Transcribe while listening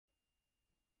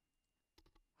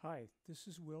Hi, this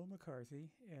is Will McCarthy,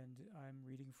 and I'm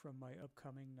reading from my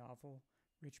upcoming novel,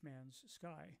 Rich Man's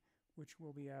Sky, which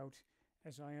will be out,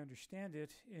 as I understand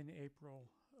it, in April.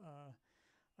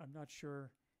 I'm not sure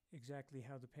exactly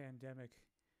how the pandemic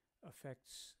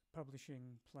affects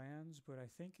publishing plans, but I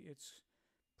think it's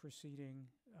proceeding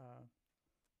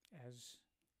as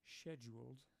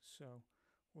scheduled, so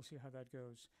we'll see how that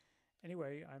goes.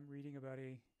 Anyway, I'm reading about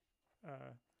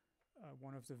uh,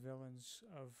 one of the villains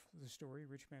of the story,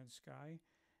 Rich Man's Sky,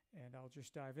 and I'll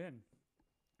just dive in.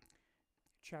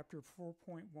 Chapter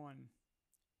 4.1,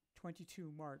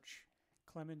 22 March,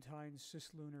 Clementine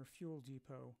Cislunar Fuel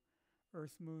Depot,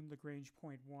 Earth Moon Lagrange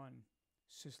Point 1,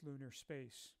 Cislunar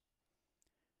Space.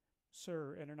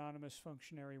 Sir, an anonymous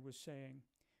functionary was saying,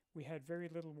 we had very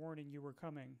little warning you were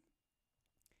coming.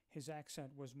 His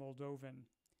accent was Moldovan.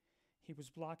 He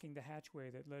was blocking the hatchway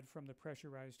that led from the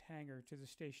pressurized hangar to the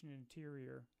station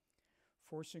interior,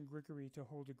 forcing Grigory to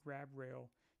hold a grab rail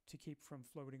to keep from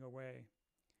floating away.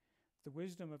 The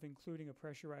wisdom of including a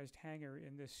pressurized hangar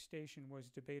in this station was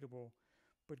debatable,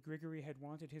 but Grigory had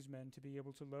wanted his men to be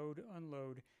able to load,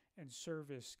 unload, and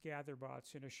service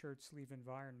gatherbots in a shirt-sleeve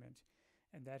environment,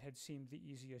 and that had seemed the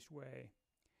easiest way.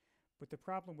 But the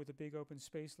problem with a big open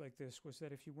space like this was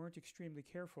that if you weren't extremely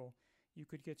careful, you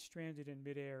could get stranded in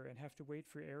midair and have to wait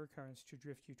for air currents to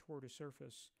drift you toward a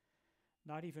surface.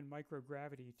 Not even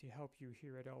microgravity to help you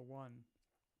here at L1.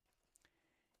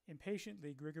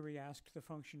 Impatiently, Grigory asked the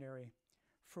functionary,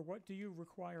 for what do you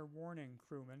require warning,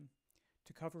 crewman?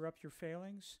 To cover up your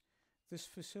failings? This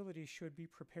facility should be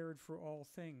prepared for all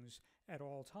things, at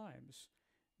all times.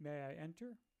 May I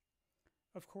enter?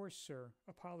 Of course, sir.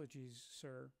 Apologies,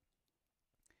 sir.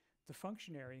 The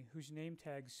functionary, whose name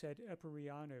tag said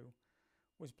Eperianu,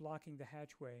 was blocking the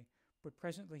hatchway, but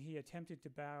presently he attempted to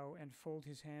bow and fold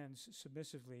his hands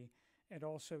submissively, and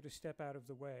also to step out of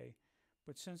the way.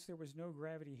 But since there was no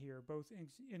gravity here, both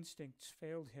instincts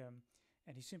failed him,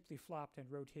 and he simply flopped and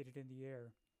rotated in the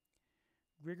air.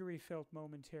 Grigory felt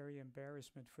momentary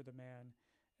embarrassment for the man,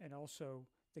 and also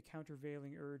the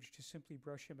countervailing urge to simply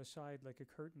brush him aside like a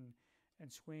curtain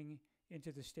and swing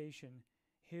into the station,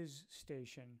 his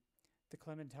station, the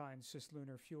Clementine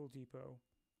Cislunar Fuel Depot.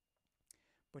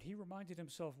 But he reminded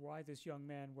himself why this young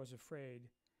man was afraid.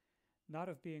 Not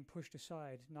of being pushed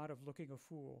aside, not of looking a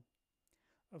fool.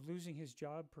 Of losing his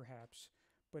job, perhaps,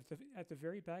 but at the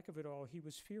very back of it all, he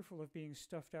was fearful of being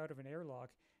stuffed out of an airlock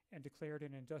and declared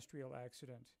an industrial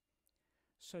accident.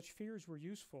 Such fears were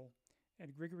useful,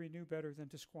 and Grigory knew better than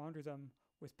to squander them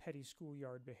with petty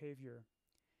schoolyard behavior.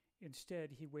 Instead,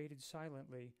 he waited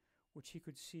silently, which he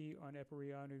could see on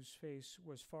Eperianu's face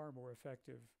was far more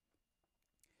effective.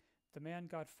 The man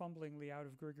got fumblingly out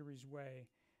of Grigory's way,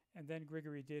 and then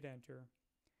Grigory did enter.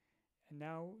 And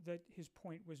now that his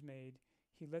point was made,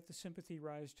 he let the sympathy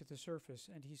rise to the surface,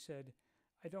 and he said,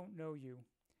 I don't know you.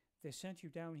 They sent you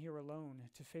down here alone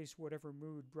to face whatever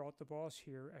mood brought the boss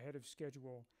here ahead of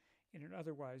schedule in an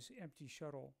otherwise empty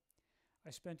shuttle.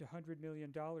 I spent $100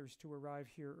 million to arrive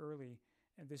here early,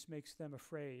 and this makes them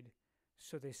afraid.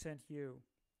 So they sent you.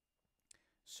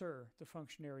 Sir, the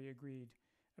functionary agreed,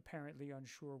 apparently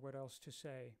unsure what else to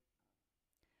say.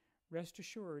 Rest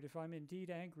assured, if I'm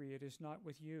indeed angry, it is not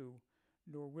with you,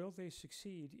 nor will they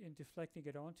succeed in deflecting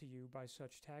it onto you by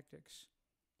such tactics.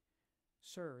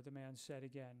 Sir, the man said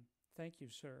again. Thank you,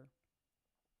 sir.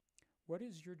 What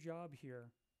is your job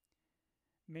here?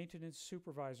 Maintenance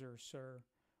supervisor, sir.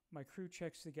 My crew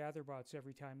checks the gatherbots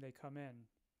every time they come in.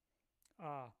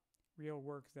 Ah, real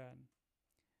work then.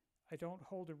 I don't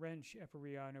hold a wrench,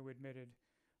 Eperiano admitted,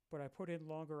 but I put in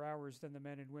longer hours than the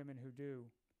men and women who do.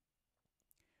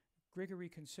 Grigory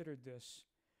considered this.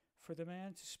 For the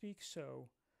man to speak so,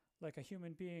 like a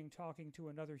human being talking to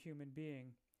another human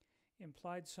being,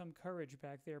 implied some courage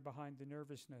back there behind the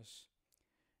nervousness.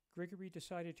 Grigory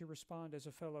decided to respond as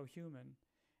a fellow human,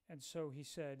 and so he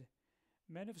said,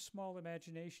 Men of small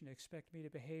imagination expect me to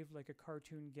behave like a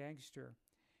cartoon gangster,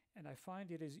 and I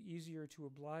find it is easier to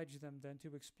oblige them than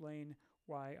to explain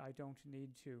why I don't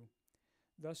need to.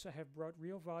 Thus I have brought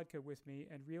real vodka with me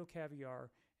and real caviar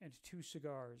and 2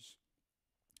 cigars.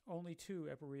 Only 2,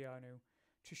 Eperianu,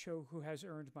 to show who has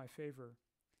earned my favor.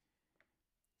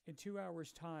 In 2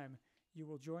 hours' time, you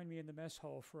will join me in the mess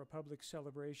hall for a public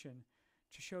celebration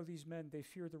to show these men they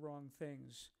fear the wrong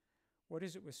things. What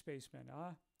is it with spacemen,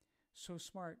 ah? So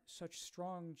smart, such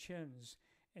strong chins,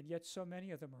 and yet so many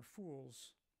of them are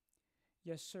fools.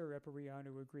 Yes, sir,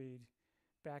 Eperianu agreed,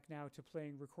 back now to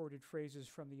playing recorded phrases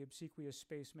from the obsequious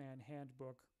spaceman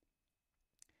handbook.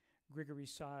 Grigory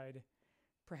sighed.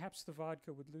 Perhaps the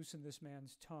vodka would loosen this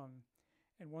man's tongue,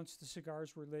 and once the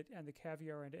cigars were lit and the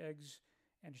caviar and eggs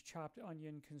and chopped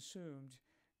onion consumed,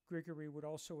 Grigory would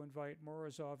also invite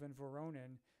Morozov and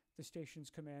Voronin, the station's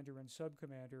commander and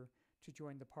sub-commander, to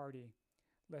join the party,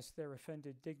 lest their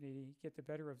offended dignity get the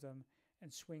better of them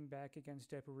and swing back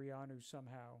against Eperianu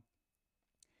somehow.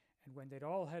 And when they'd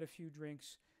all had a few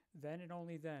drinks, then and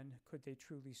only then could they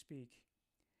truly speak.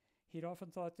 He'd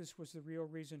often thought this was the real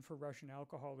reason for Russian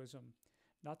alcoholism,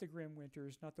 not the grim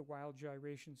winters, not the wild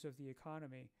gyrations of the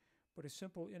economy, but a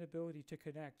simple inability to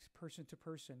connect person to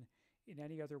person in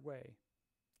any other way,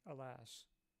 alas.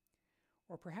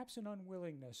 Or perhaps an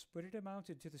unwillingness, but it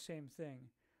amounted to the same thing.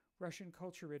 Russian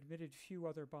culture admitted few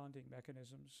other bonding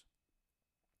mechanisms.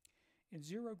 In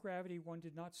zero gravity, one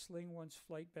did not sling one's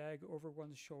flight bag over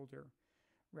one's shoulder.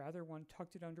 Rather, one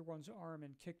tucked it under one's arm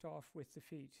and kicked off with the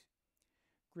feet.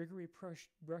 Grigory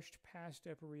brushed past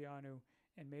Eperianu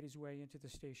and made his way into the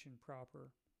station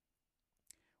proper.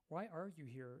 "Why are you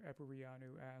here?"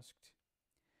 Eperianu asked.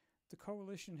 "The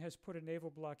coalition has put a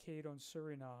naval blockade on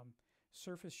Suriname.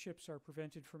 Surface ships are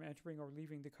prevented from entering or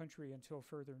leaving the country until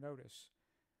further notice."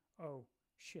 "Oh,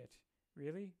 shit.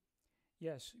 Really?"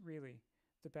 "Yes, really.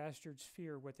 The bastards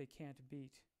fear what they can't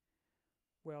beat."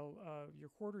 "Well, your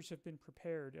quarters have been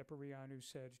prepared," Eperianu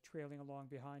said, trailing along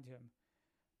behind him.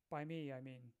 "By me, I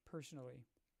mean, personally."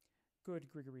 "Good,"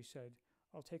 Grigory said.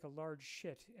 "I'll take a large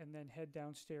shit and then head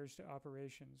downstairs to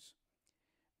operations."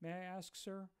 "May I ask,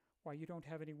 sir, why you don't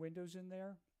have any windows in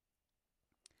there?"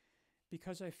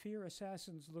 "Because I fear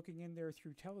assassins looking in there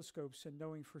through telescopes and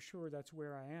knowing for sure that's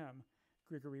where I am,"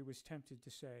 Grigory was tempted to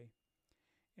say.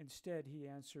 Instead, he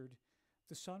answered,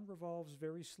 "The sun revolves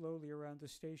very slowly around the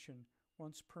station,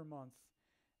 once per month,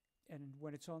 and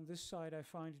when it's on this side I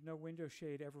find no window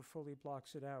shade ever fully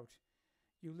blocks it out.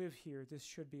 You live here, this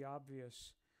should be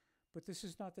obvious. But this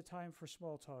is not the time for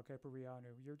small talk,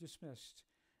 Eperianu. You're dismissed.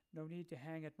 No need to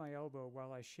hang at my elbow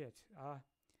while I shit. Ah?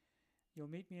 You'll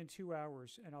meet me in 2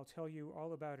 hours, and I'll tell you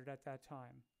all about it at that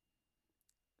time."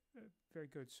 "Very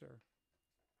good, sir."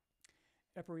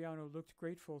 Eperianu looked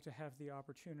grateful to have the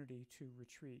opportunity to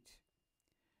retreat.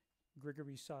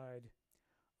 Grigory sighed.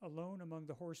 Alone among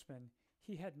the horsemen,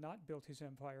 he had not built his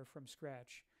empire from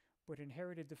scratch, but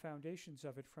inherited the foundations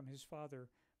of it from his father,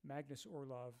 Magnus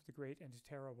Orlov, the Great and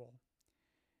Terrible.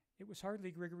 It was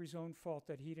hardly Grigory's own fault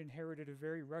that he'd inherited a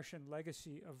very Russian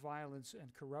legacy of violence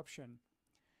and corruption,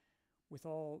 with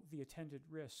all the attendant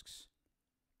risks.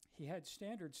 He had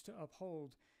standards to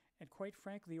uphold, and quite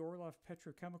frankly, Orlov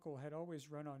Petrochemical had always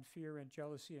run on fear and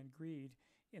jealousy and greed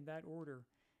in that order,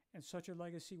 and such a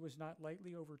legacy was not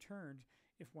lightly overturned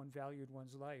if one valued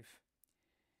one's life.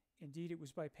 Indeed, it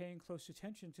was by paying close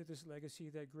attention to this legacy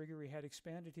that Grigory had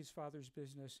expanded his father's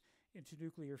business into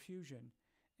nuclear fusion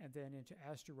and then into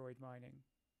asteroid mining.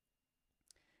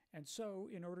 And so,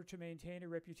 in order to maintain a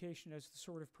reputation as the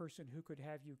sort of person who could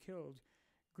have you killed,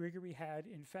 Grigory had,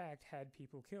 in fact, had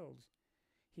people killed.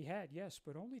 He had, yes,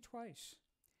 but only twice.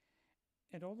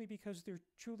 And only because there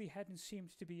truly hadn't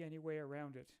seemed to be any way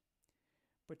around it.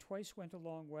 But twice went a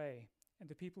long way, and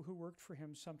the people who worked for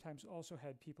him sometimes also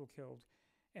had people killed,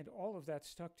 and all of that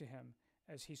stuck to him,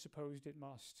 as he supposed it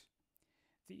must.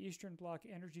 The Eastern Bloc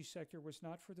energy sector was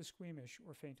not for the squeamish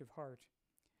or faint of heart,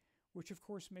 which of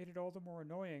course made it all the more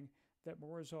annoying that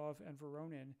Morozov and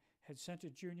Voronin had sent a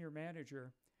junior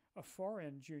manager, a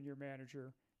foreign junior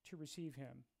manager, to receive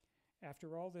him.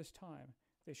 After all this time,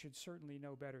 they should certainly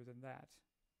know better than that.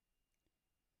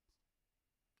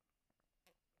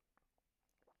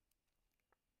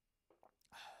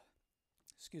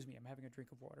 Excuse me, I'm having a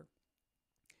drink of water.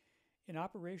 In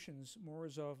operations,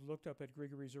 Morozov looked up at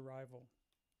Grigory's arrival.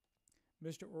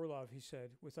 "Mr. Orlov," he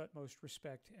said, with utmost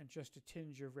respect and just a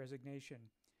tinge of resignation,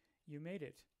 "you made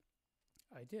it."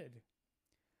 "I did."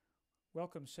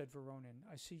 "Welcome," said Voronin.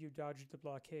 "I see you dodged the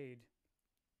blockade."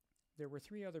 There were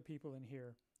 3 other people in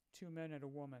here, 2 men and a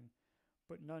woman,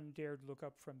 but none dared look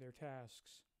up from their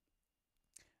tasks.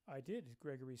 "I did,"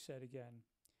 Grigory said again.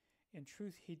 In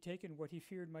truth, he'd taken what he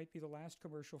feared might be the last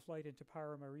commercial flight into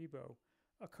Paramaribo,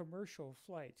 a commercial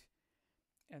flight,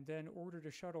 and then ordered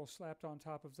a shuttle slapped on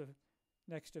top of the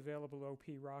next available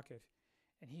OP rocket.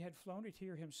 And he had flown it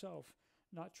here himself,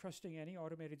 not trusting any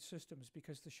automated systems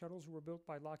because the shuttles were built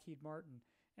by Lockheed Martin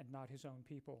and not his own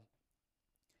people.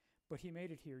 But he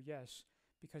made it here, yes,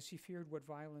 because he feared what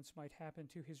violence might happen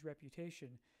to his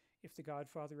reputation if the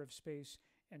godfather of space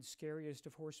and scariest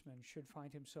of horsemen should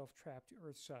find himself trapped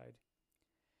Earthside.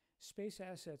 Space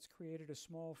assets created a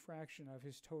small fraction of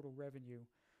his total revenue,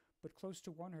 but close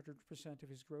to 100% of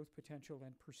his growth potential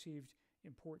and perceived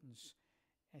importance,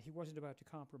 and he wasn't about to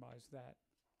compromise that.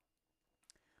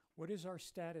 "What is our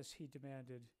status?" he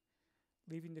demanded,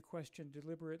 leaving the question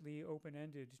deliberately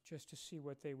open-ended just to see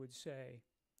what they would say.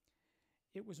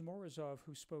 It was Morozov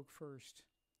who spoke first.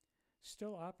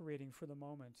 Still operating for the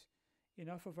moment.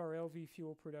 Enough of our LV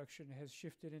fuel production has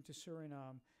shifted into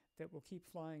Suriname that will keep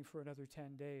flying for another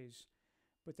 10 days.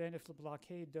 But then if the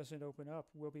blockade doesn't open up,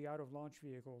 we'll be out of launch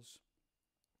vehicles.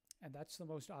 And that's the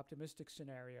most optimistic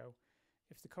scenario.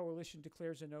 If the coalition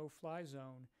declares a no-fly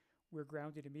zone, we're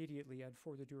grounded immediately and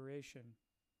for the duration.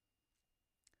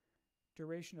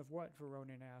 Duration of what?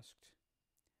 Voronin asked.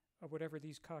 Of whatever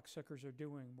these cocksuckers are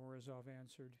doing, Morozov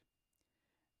answered.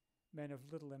 Men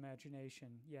of little imagination,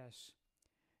 yes.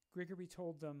 Grigory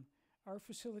told them, our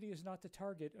facility is not the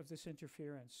target of this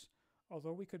interference.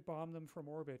 Although we could bomb them from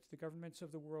orbit, the governments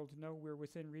of the world know we're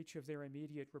within reach of their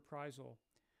immediate reprisal.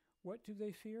 What do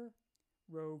they fear?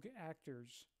 Rogue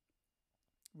actors.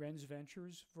 Wren's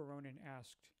Ventures? Voronin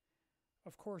asked.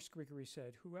 Of course, Grigory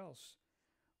said. Who else?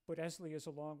 But Esley is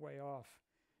a long way off.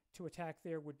 To attack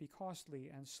there would be costly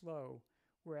and slow,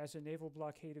 whereas a naval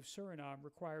blockade of Suriname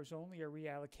requires only a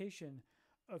reallocation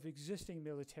of existing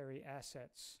military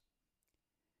assets.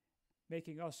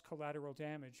 Making us collateral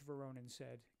damage, Voronin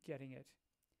said, getting it.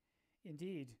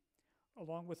 Indeed,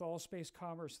 along with all space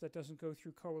commerce that doesn't go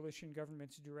through coalition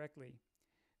governments directly.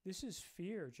 This is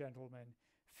fear, gentlemen,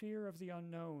 fear of the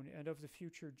unknown and of the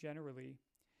future generally.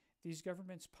 These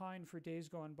governments pine for days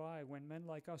gone by when men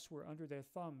like us were under their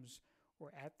thumbs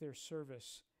or at their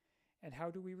service. And how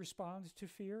do we respond to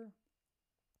fear?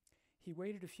 He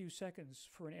waited a few seconds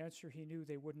for an answer he knew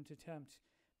they wouldn't attempt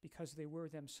because they were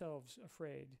themselves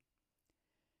afraid.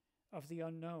 Of the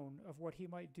unknown, of what he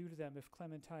might do to them if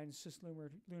Clementine's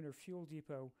cislunar fuel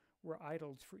depot were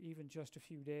idled for even just a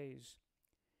few days.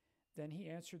 Then he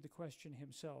answered the question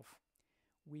himself.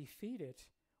 We feed it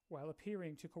while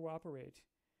appearing to cooperate.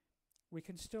 We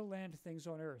can still land things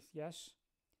on Earth, yes?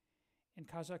 In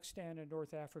Kazakhstan and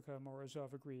North Africa,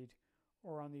 Morozov agreed,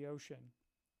 or on the ocean.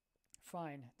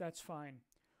 Fine, that's fine.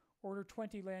 Order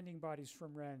 20 landing bodies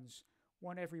from Wren's,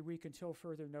 one every week until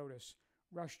further notice.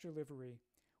 Rush delivery.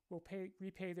 We'll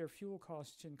repay their fuel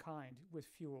costs in kind, with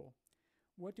fuel.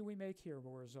 What do we make here,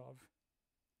 Morozov?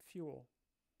 Fuel.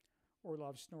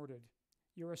 Orlov snorted.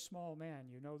 You're a small man,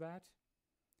 you know that?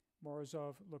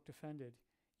 Morozov looked offended.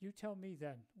 You tell me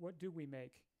then, what do we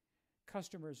make?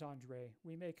 Customers, Andre.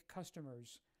 We make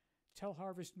customers. Tell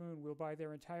Harvest Moon we'll buy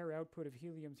their entire output of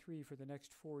helium-3 for the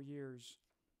next 4 years.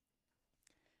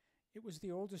 It was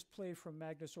the oldest play from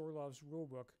Magnus Orlov's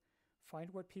rulebook. Find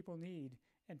what people need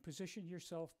and position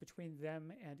yourself between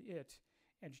them and it,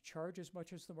 and charge as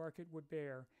much as the market would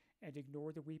bear, and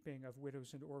ignore the weeping of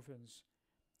widows and orphans.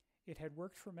 It had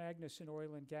worked for Magnus in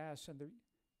oil and gas and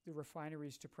the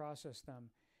refineries to process them,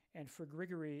 and for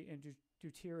Grigory in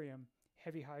deuterium,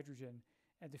 heavy hydrogen,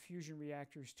 and the fusion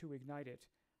reactors to ignite it,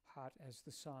 hot as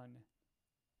the sun.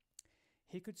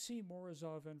 He could see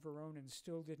Morozov and Voronin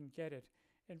still didn't get it,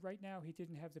 and right now he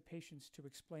didn't have the patience to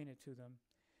explain it to them.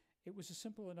 It was a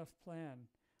simple enough plan.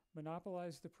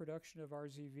 Monopolize the production of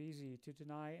RZVZ to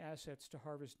deny assets to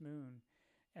Harvest Moon,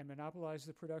 and monopolize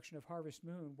the production of Harvest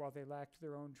Moon while they lacked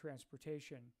their own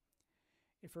transportation.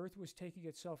 If Earth was taking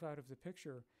itself out of the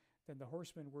picture, then the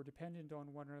horsemen were dependent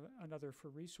on one another for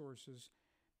resources,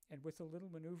 and with a little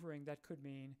maneuvering that could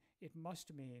mean, it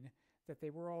must mean, that they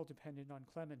were all dependent on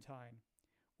Clementine,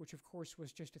 which of course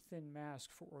was just a thin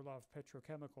mask for Orlov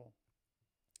Petrochemical.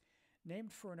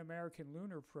 Named for an American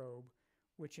lunar probe,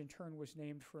 which in turn was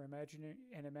named for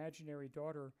an imaginary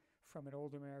daughter from an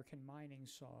old American mining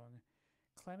song,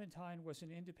 Clementine was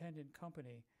an independent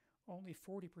company, only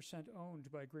 40%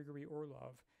 owned by Grigory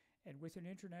Orlov, and with an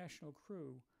international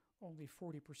crew, only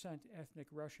 40% ethnic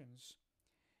Russians.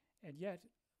 And yet,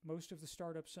 most of the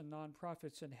startups and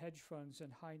nonprofits and hedge funds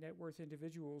and high net worth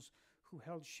individuals who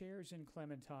held shares in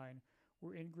Clementine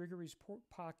were in Grigory's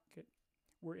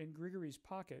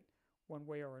pocket one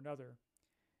way or another,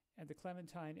 and the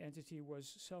Clementine entity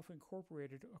was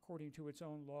self-incorporated according to its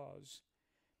own laws.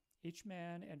 Each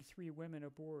man and 3 women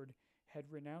aboard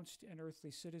had renounced an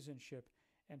earthly citizenship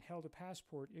and held a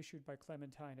passport issued by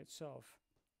Clementine itself.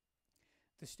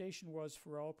 The station was,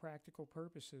 for all practical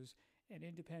purposes, an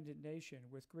independent nation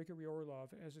with Grigory Orlov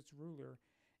as its ruler,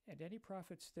 and any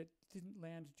profits that didn't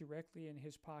land directly in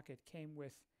his pocket came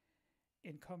with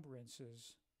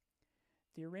encumbrances.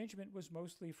 The arrangement was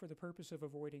mostly for the purpose of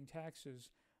avoiding taxes,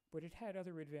 but it had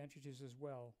other advantages as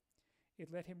well.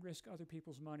 It let him risk other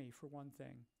people's money, for one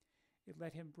thing. It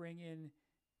let him bring in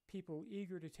people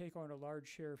eager to take on a large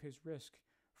share of his risk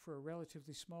for a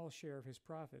relatively small share of his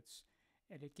profits,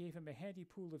 and it gave him a handy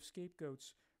pool of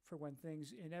scapegoats for when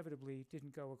things inevitably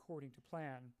didn't go according to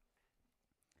plan.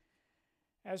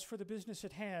 As for the business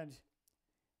at hand,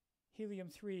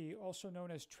 Helium-3, also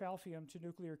known as tralfium to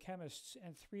nuclear chemists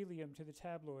and thrillium to the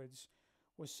tabloids,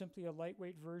 was simply a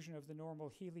lightweight version of the normal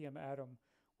helium atom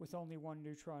with only one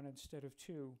neutron instead of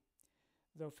two.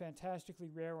 Though fantastically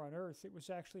rare on Earth, it was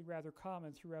actually rather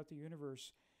common throughout the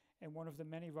universe, and one of the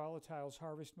many volatiles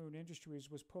Harvest Moon Industries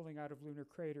was pulling out of lunar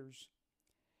craters.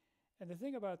 And the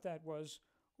thing about that was,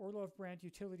 Orlov brand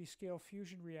utility-scale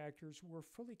fusion reactors were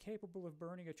fully capable of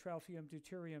burning a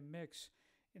tralfium-deuterium mix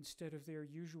instead of their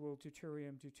usual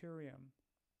deuterium-deuterium.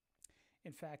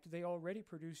 In fact, they already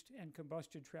produced and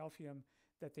combusted tralfium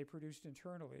that they produced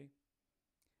internally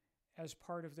as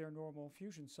part of their normal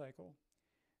fusion cycle.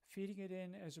 Feeding it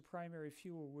in as a primary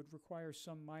fuel would require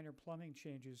some minor plumbing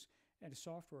changes and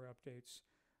software updates,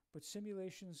 but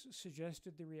simulations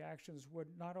suggested the reactions would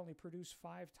not only produce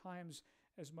 5 times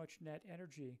as much net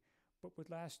energy, but would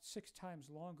last 6 times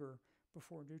longer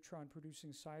before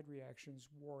neutron-producing side reactions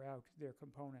wore out their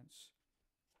components.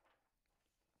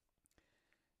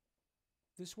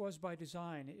 This was by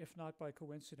design, if not by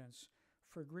coincidence,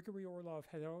 for Grigory Orlov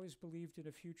had always believed in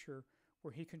a future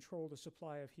where he controlled a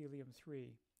supply of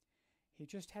helium-3. He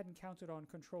just hadn't counted on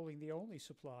controlling the only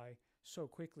supply so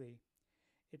quickly.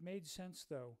 It made sense,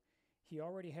 though. He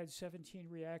already had 17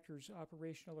 reactors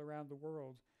operational around the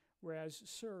world, whereas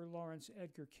Sir Lawrence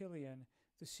Edgar Killian,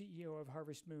 the CEO of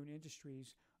Harvest Moon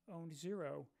Industries, owned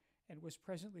 0 and was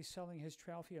presently selling his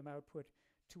tralfium output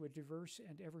to a diverse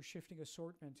and ever-shifting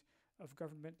assortment of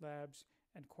government labs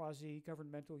and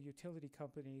quasi-governmental utility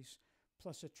companies,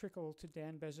 plus a trickle to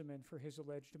Dan Bezemin for his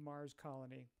alleged Mars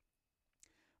colony.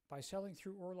 By selling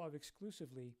through Orlov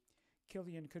exclusively,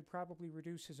 Killian could probably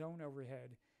reduce his own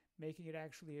overhead, making it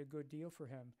actually a good deal for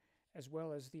him, as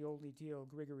well as the only deal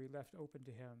Grigory left open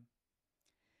to him.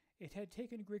 It had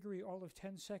taken Grigory all of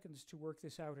 10 seconds to work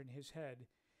this out in his head.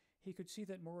 He could see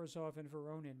that Morozov and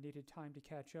Voronin needed time to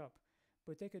catch up,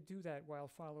 but they could do that while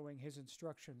following his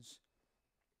instructions.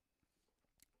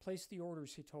 Place the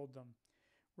orders, he told them,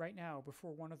 right now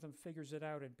before one of them figures it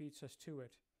out and beats us to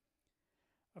it.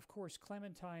 Of course,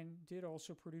 Clementine did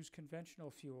also produce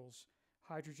conventional fuels,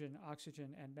 hydrogen,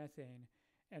 oxygen, and methane,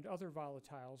 and other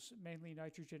volatiles, mainly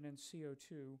nitrogen and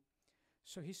CO2.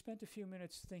 So he spent a few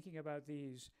minutes thinking about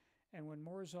these, and when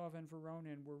Morozov and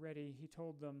Voronin were ready, he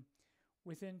told them,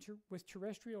 with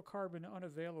terrestrial carbon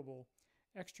unavailable,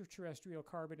 extraterrestrial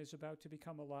carbon is about to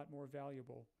become a lot more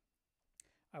valuable.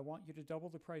 I want you to double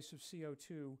the price of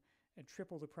CO2 and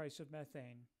triple the price of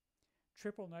methane.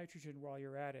 Triple nitrogen while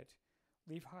you're at it.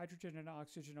 Leave hydrogen and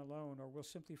oxygen alone, or we'll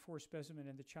simply force Bezemin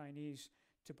and the Chinese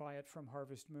to buy it from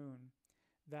Harvest Moon.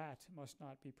 That must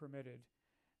not be permitted.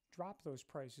 Drop those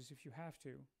prices if you have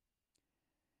to.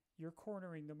 You're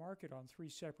cornering the market on 3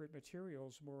 separate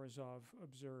materials, Morozov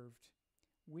observed.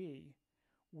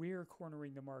 We're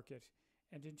cornering the market,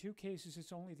 and in 2 cases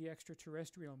it's only the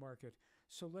extraterrestrial market,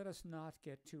 so let us not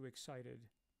get too excited.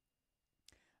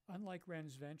 Unlike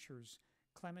Wren's ventures,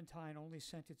 Clementine only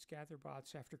sent its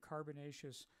gatherbots after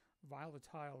carbonaceous,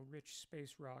 volatile-rich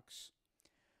space rocks.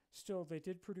 Still, they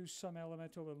did produce some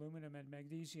elemental aluminum and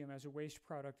magnesium as a waste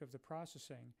product of the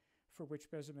processing, for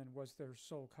which Bezemin was their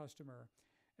sole customer,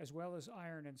 as well as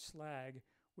iron and slag,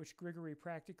 which Grigory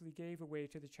practically gave away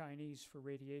to the Chinese for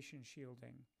radiation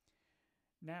shielding.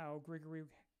 Now, Grigory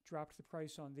dropped the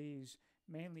price on these,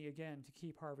 mainly again to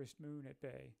keep Harvest Moon at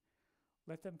bay.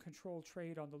 Let them control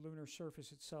trade on the lunar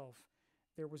surface itself.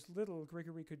 There was little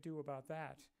Grigory could do about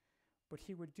that, but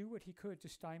he would do what he could to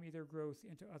stymie their growth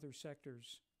into other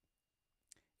sectors.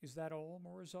 Is that all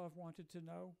Morozov wanted to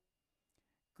know?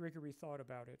 Grigory thought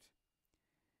about it.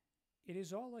 It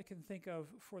is all I can think of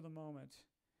for the moment.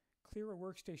 Clear a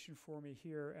workstation for me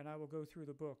here, and I will go through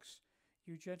the books.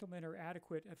 You gentlemen are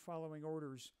adequate at following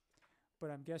orders,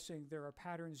 but I'm guessing there are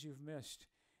patterns you've missed,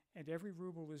 and every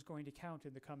ruble is going to count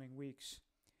in the coming weeks.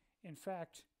 In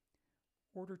fact,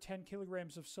 order 10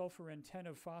 kilograms of sulfur and 10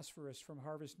 of phosphorus from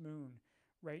Harvest Moon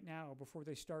right now before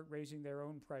they start raising their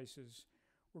own prices.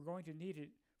 We're going to need it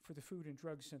for the food and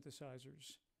drug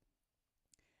synthesizers.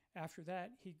 After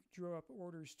that, he drew up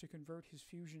orders to convert his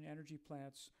fusion energy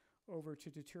plants over to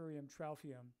deuterium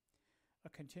tralfium, a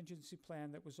contingency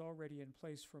plan that was already in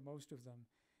place for most of them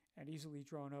and easily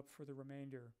drawn up for the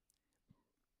remainder.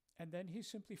 And then he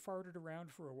simply farted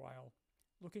around for a while,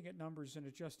 looking at numbers and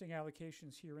adjusting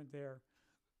allocations here and there.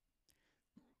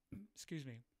 Excuse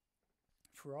me.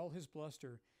 For all his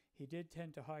bluster, he did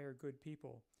tend to hire good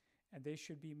people, and they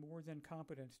should be more than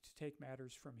competent to take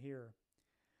matters from here.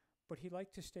 But he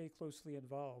liked to stay closely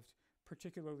involved,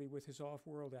 particularly with his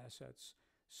off-world assets,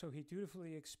 so he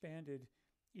dutifully expanded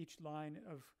each line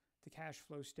of the cash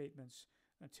flow statements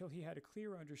until he had a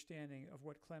clear understanding of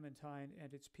what Clementine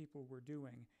and its people were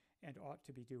doing and ought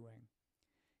to be doing.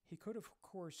 He could, of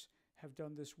course, have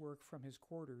done this work from his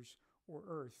quarters, or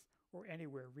Earth, or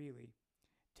anywhere really.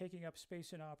 Taking up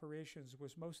space in operations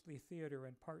was mostly theater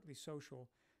and partly social,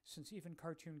 since even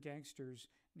cartoon gangsters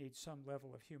need some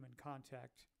level of human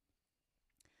contact.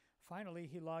 Finally,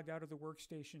 he logged out of the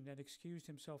workstation and excused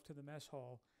himself to the mess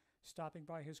hall, stopping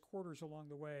by his quarters along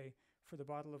the way for the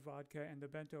bottle of vodka and the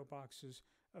bento boxes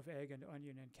of egg and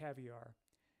onion and caviar.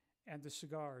 And the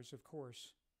cigars, of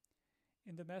course.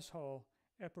 In the mess hall,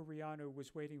 Epariano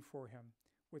was waiting for him,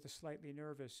 with a slightly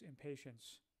nervous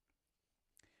impatience.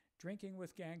 Drinking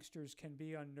with gangsters can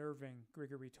be unnerving,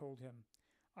 Grigory told him.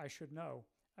 I should know.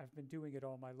 I've been doing it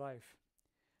all my life.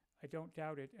 I don't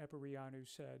doubt it, Epariano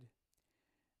said.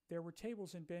 There were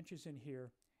tables and benches in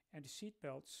here, and seat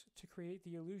belts to create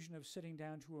the illusion of sitting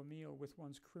down to a meal with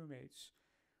one's crewmates,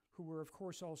 who were of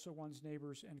course also one's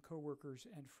neighbors and co-workers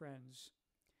and friends.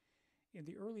 In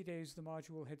the early days, the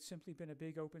module had simply been a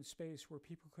big open space where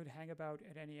people could hang about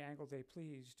at any angle they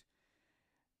pleased.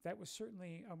 That was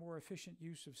certainly a more efficient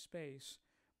use of space,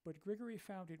 but Grigory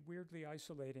found it weirdly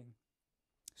isolating,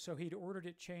 so he'd ordered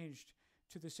it changed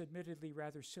to this admittedly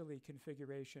rather silly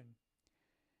configuration.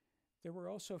 There were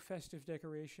also festive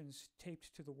decorations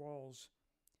taped to the walls,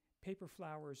 paper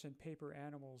flowers and paper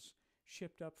animals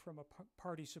shipped up from a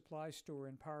party supply store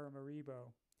in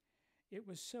Paramaribo. It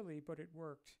was silly, but it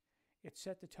worked. It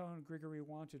set the tone Grigory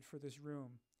wanted for this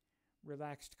room,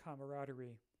 relaxed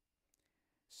camaraderie.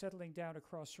 Settling down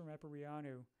across from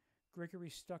Epariano,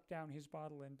 Grigory stuck down his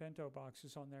bottle and bento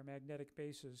boxes on their magnetic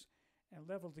bases and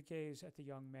leveled a gaze at the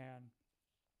young man.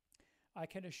 I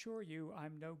can assure you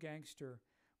I'm no gangster,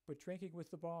 but drinking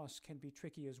with the boss can be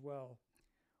tricky as well.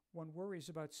 One worries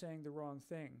about saying the wrong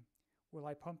thing. Will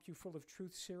I pump you full of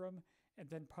truth serum and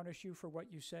then punish you for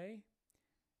what you say?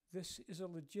 This is a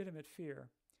legitimate fear.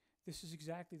 This is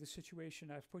exactly the situation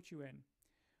I've put you in.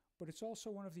 But it's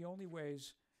also one of the only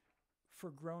ways for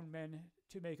grown men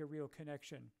to make a real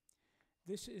connection.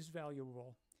 This is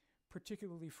valuable,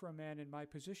 particularly for a man in my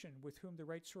position with whom the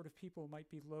right sort of people might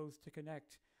be loath to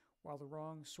connect, while the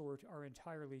wrong sort are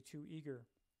entirely too eager.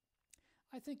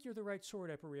 I think you're the right sort,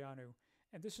 Epariano,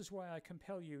 and this is why I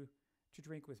compel you to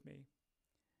drink with me.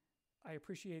 I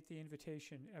appreciate the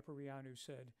invitation, Epariano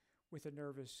said, with a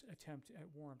nervous attempt at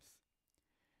warmth.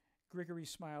 Grigory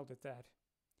smiled at that.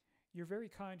 You're very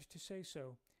kind to say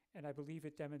so, and I believe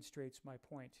it demonstrates my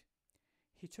point.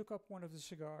 He took up one of the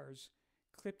cigars,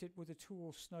 clipped it with a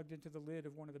tool snugged into the lid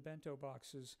of one of the bento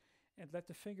boxes, and let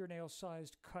the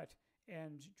fingernail-sized cut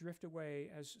end drift away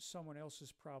as someone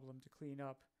else's problem to clean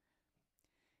up.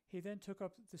 He then took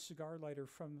up the cigar lighter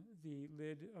from the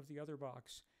lid of the other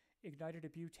box, ignited a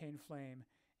butane flame,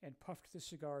 and puffed the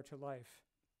cigar to life.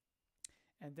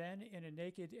 And then, in a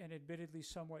naked and admittedly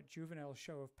somewhat juvenile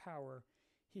show of power,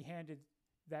 he handed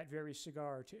that very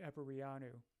cigar to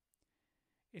Epariano.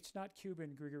 It's not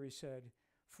Cuban, Grigory said.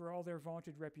 For all their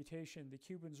vaunted reputation, the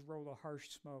Cubans roll a harsh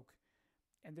smoke,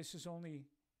 and this has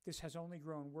only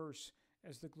grown worse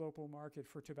as the global market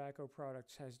for tobacco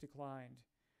products has declined.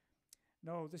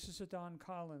 No, this is a Don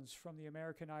Collins from the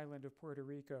American island of Puerto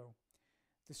Rico.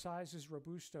 The size is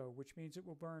robusto, which means it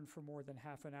will burn for more than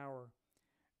half an hour.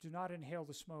 Do not inhale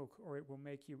the smoke, or it will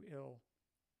make you ill.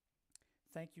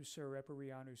 Thank you, sir,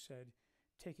 Epariano said,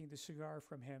 taking the cigar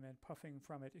from him and puffing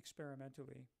from it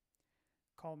experimentally.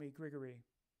 Call me Grigory.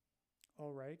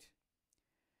 All right.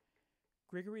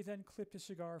 Grigory then clipped a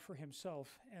cigar for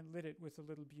himself and lit it with a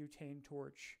little butane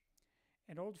torch.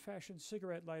 An old-fashioned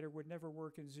cigarette lighter would never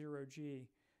work in zero-G.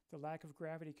 The lack of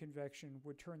gravity convection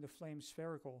would turn the flame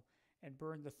spherical and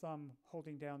burn the thumb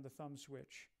holding down the thumb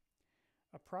switch.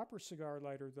 A proper cigar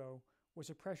lighter, though, was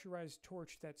a pressurized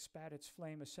torch that spat its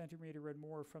flame a centimeter and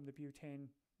more from the butane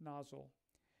nozzle.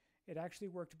 It actually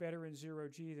worked better in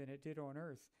zero-G than it did on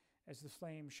Earth, as the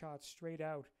flame shot straight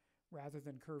out rather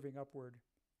than curving upward.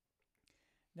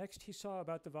 Next, he saw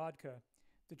about the vodka,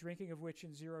 the drinking of which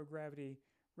in zero-gravity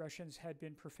Russians had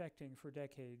been perfecting for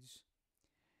decades.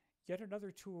 Yet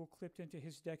another tool clipped into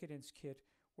his decadence kit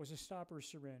was a stopper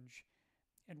syringe,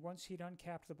 and once he'd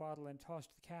uncapped the bottle and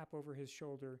tossed the cap over his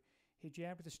shoulder, he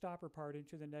jammed the stopper part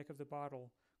into the neck of the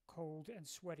bottle, cold and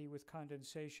sweaty with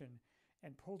condensation,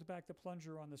 and pulled back the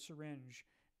plunger on the syringe,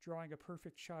 drawing a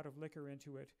perfect shot of liquor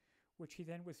into it, which he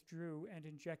then withdrew and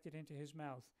injected into his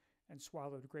mouth and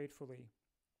swallowed gratefully.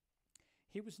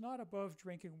 He was not above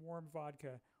drinking warm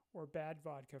vodka, or bad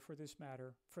vodka for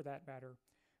that matter,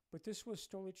 but this was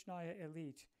Stolichnaya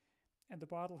Elite, and the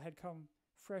bottle had come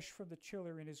fresh from the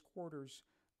chiller in his quarters,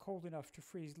 cold enough to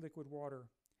freeze liquid water.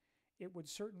 It would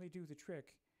certainly do the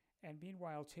trick, and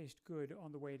meanwhile taste good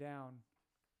on the way down.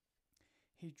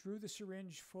 He drew the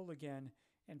syringe full again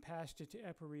and passed it to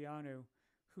Eperianu,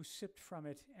 who sipped from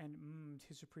it and mmm'd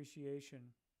his appreciation.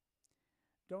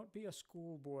 Don't be a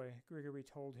schoolboy, Grigory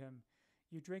told him.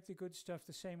 You drink the good stuff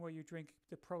the same way you drink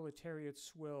the proletariat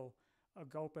swill, a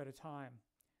gulp at a time.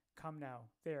 Come now,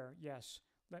 there, yes,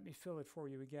 let me fill it for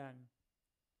you again.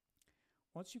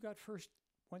 Once you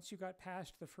got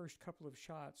past the first couple of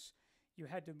shots, you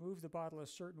had to move the bottle a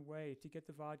certain way to get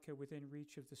the vodka within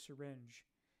reach of the syringe.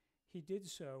 He did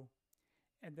so,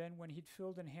 and then when he'd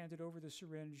filled and handed over the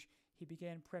syringe, he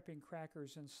began prepping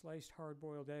crackers and sliced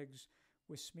hard-boiled eggs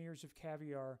with smears of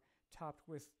caviar topped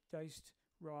with diced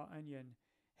raw onion,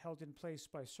 held in place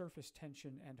by surface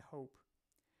tension and hope.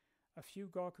 A few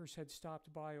gawkers had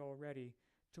stopped by already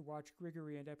to watch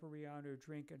Grigory and Eperiano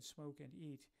drink and smoke and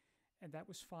eat, and that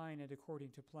was fine and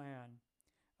according to plan.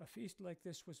 A feast like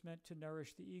this was meant to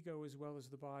nourish the ego as well as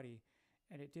the body,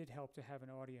 and it did help to have an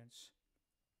audience.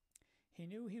 He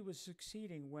knew he was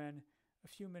succeeding when, a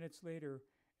few minutes later,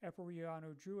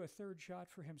 Eperiano drew a third shot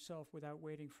for himself without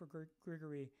waiting for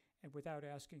Grigory and without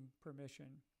asking permission.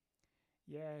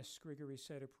 Yes, Grigory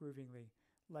said approvingly.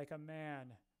 Like a man.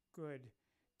 Good.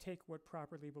 Take what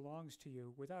properly belongs to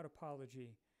you, without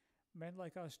apology. Men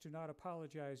like us do not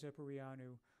apologize,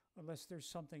 Eperianu, unless there's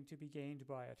something to be gained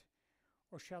by it.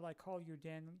 Or shall I call you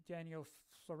Daniel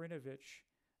Florinovich?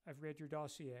 I've read your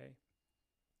dossier.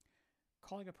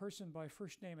 Calling a person by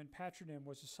first name and patronym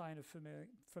was a sign of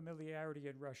familiarity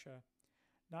in Russia.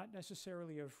 Not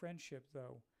necessarily of friendship,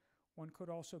 though. One could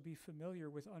also be familiar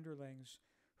with underlings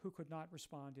who could not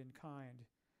respond in kind.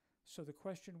 So the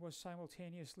question was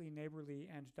simultaneously neighborly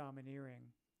and domineering.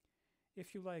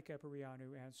 If you like,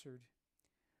 Eperianu answered.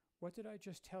 What did I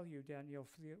just tell you, Daniel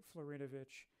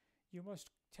Florinovich? You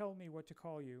must tell me what to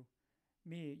call you.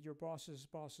 Me, your boss's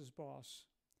boss's boss.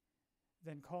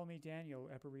 Then call me Daniel,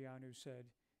 Eperianu said.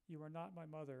 You are not my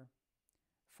mother.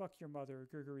 Fuck your mother,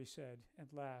 Grigory said, and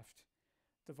laughed.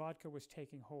 The vodka was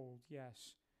taking hold,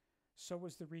 yes. So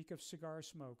was the reek of cigar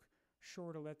smoke,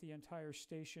 sure to let the entire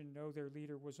station know their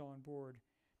leader was on board,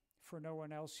 for no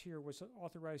one else here was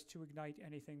authorized to ignite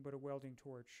anything but a welding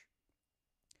torch.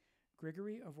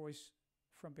 Grigory, a voice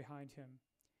from behind him.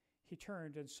 He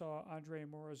turned and saw Andrei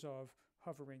Morozov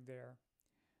hovering there.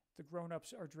 The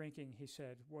grown-ups are drinking, he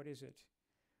said. What is it?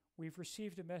 We've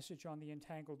received a message on the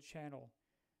entangled channel.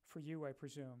 For you, I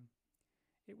presume.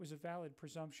 It was a valid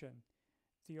presumption.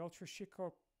 The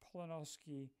Ultrashiko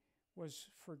Polonovsky was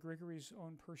for Grigory's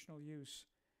own personal use,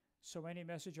 so any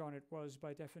message on it was,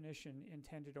 by definition,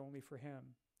 intended only for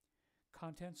him.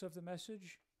 Contents of the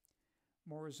message?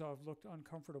 Morozov looked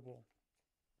uncomfortable.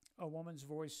 A woman's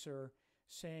voice, sir,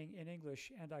 saying in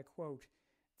English, and I quote,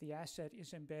 "The asset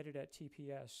is embedded at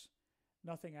TPS.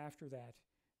 Nothing after that.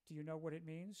 Do you know what it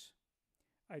means?"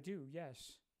 I do,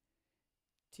 yes.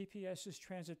 TPS is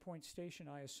Transit Point Station,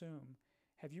 I assume.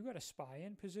 Have you got a spy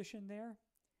in position there?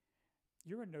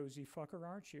 You're a nosy fucker,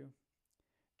 aren't you?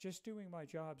 Just doing my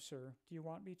job, sir. Do you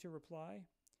want me to reply?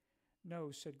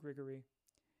 No, said Grigory.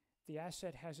 The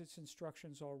asset has its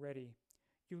instructions already.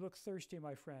 You look thirsty,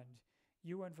 my friend.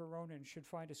 You and Voronin should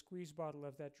find a squeeze bottle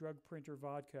of that drug printer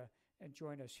vodka and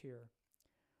join us here.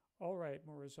 All right,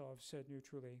 Morozov said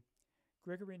neutrally.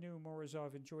 Grigory knew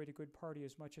Morozov enjoyed a good party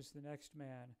as much as the next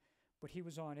man, but he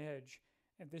was on edge,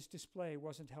 and this display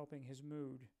wasn't helping his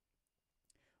mood.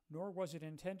 Nor was it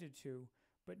intended to,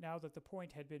 but now that the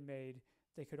point had been made,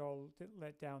 they could all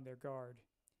let down their guard.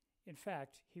 In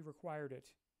fact, he required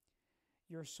it.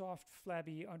 Your soft,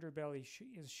 flabby underbelly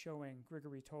is showing,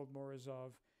 Grigory told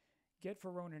Morozov. Get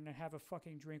Voronin and have a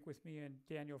fucking drink with me and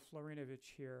Daniel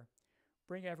Florinovich here.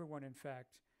 Bring everyone, in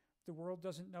fact. The world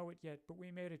doesn't know it yet, but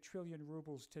we made 1 trillion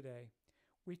rubles today.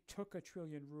 We took 1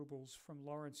 trillion rubles from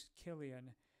Lawrence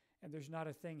Killian, and there's not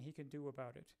a thing he can do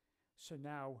about it. So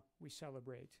now we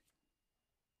celebrate.